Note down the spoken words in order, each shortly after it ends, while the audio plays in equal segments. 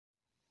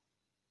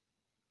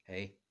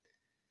Hey,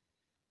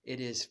 it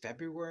is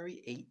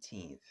February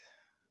 18th.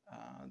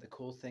 The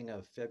cool thing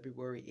of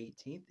February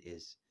 18th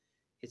is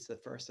it's the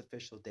first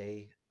official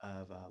day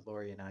of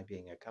Lori and I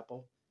being a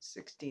couple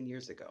 16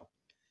 years ago.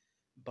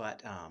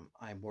 But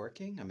I'm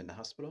working, I'm in the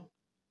hospital,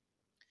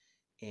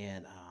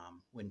 and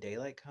when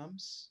daylight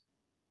comes,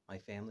 my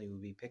family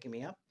will be picking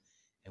me up,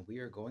 and we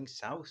are going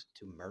south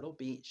to Myrtle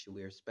Beach.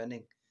 We're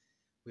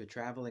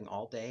traveling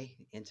all day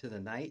into the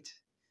night.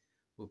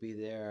 We'll be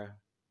there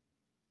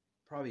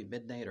probably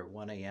midnight or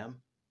 1 a.m.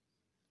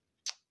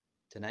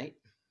 tonight,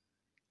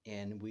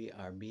 and we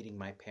are meeting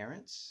my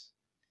parents.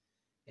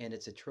 And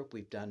it's a trip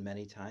we've done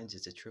many times.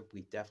 It's a trip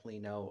we definitely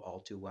know all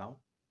too well.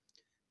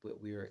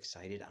 But we are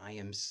excited. I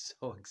am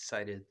so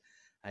excited.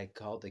 I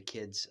called the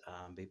kids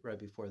right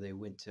before they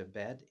went to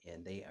bed,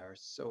 and they are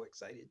so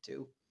excited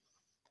too.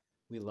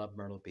 We love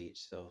Myrtle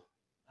Beach. So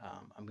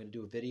I'm going to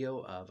do a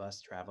video of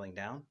us traveling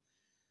down.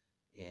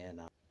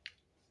 And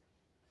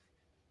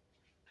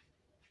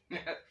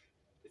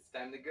it's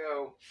time to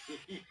go.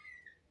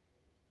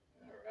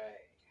 All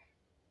right.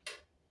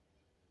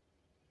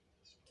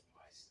 Let's put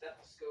my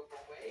stethoscope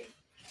away.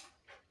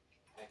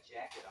 My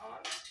jacket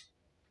on.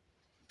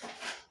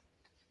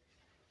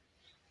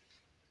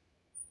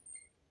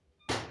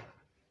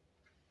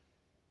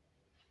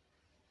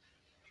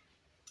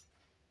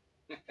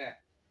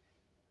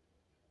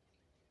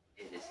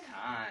 It is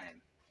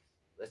time.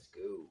 Let's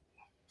go.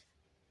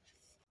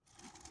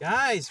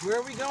 Guys, where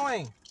are we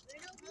going?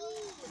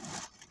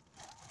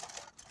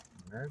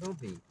 Myrtle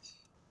Beach.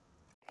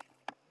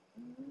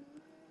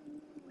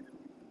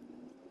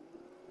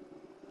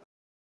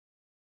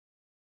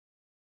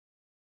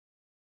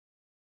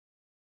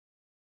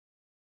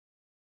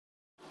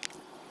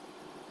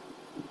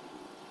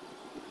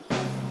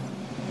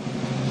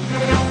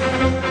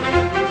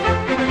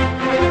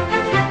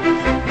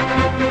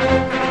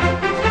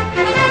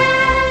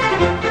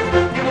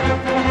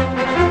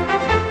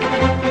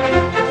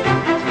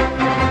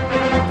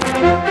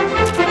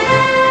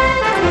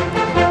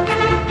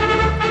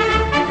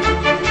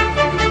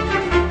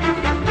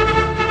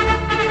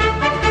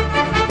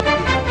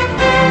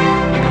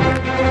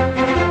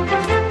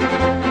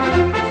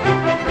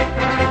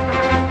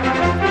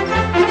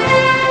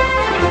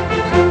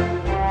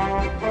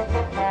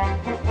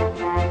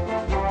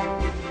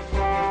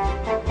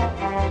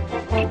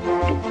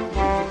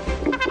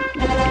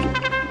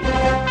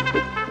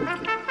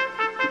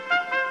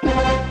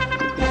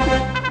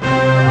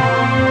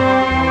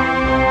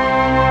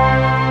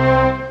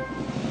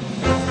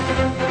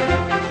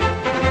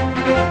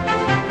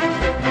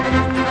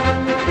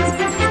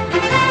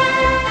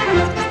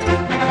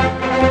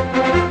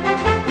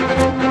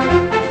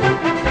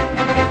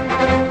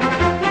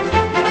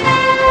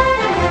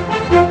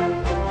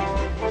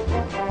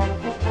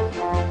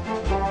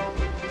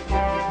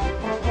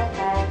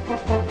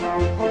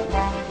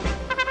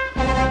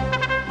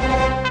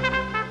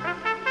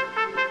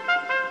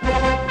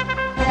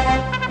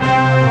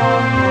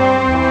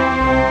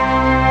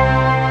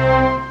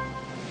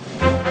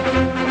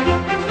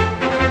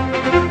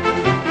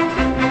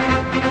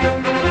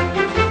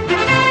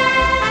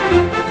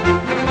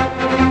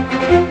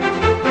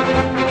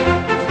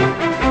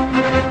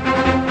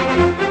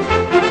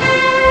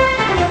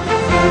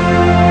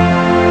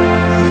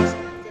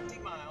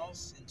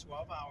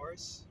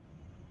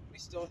 We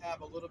still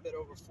have a little bit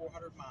over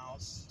 400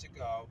 miles to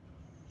go.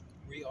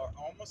 We are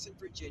almost in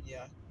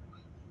Virginia.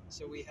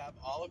 So we have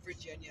all of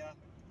Virginia,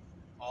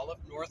 all of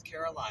North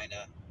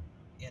Carolina,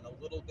 and a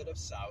little bit of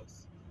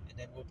South, and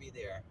then we'll be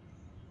there.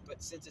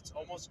 But since it's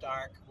almost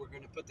dark, we're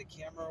going to put the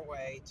camera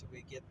away till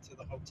we get to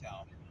the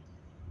hotel.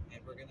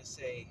 And we're going to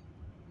say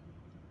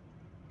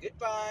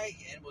goodbye,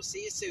 and we'll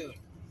see you soon.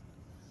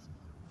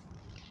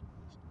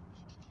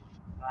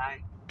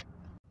 Bye.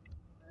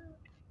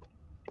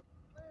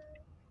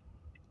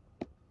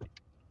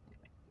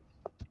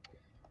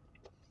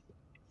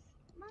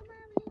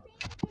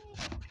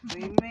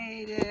 We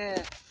made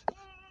it.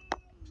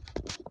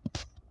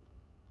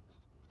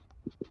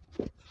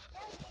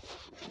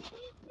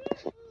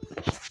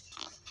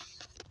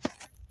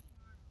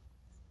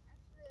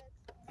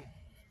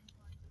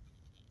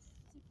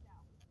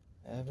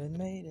 Evan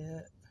made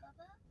it.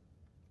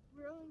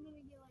 We're only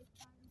gonna get like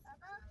 5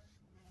 or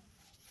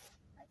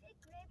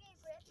 6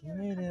 hours. You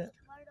made it.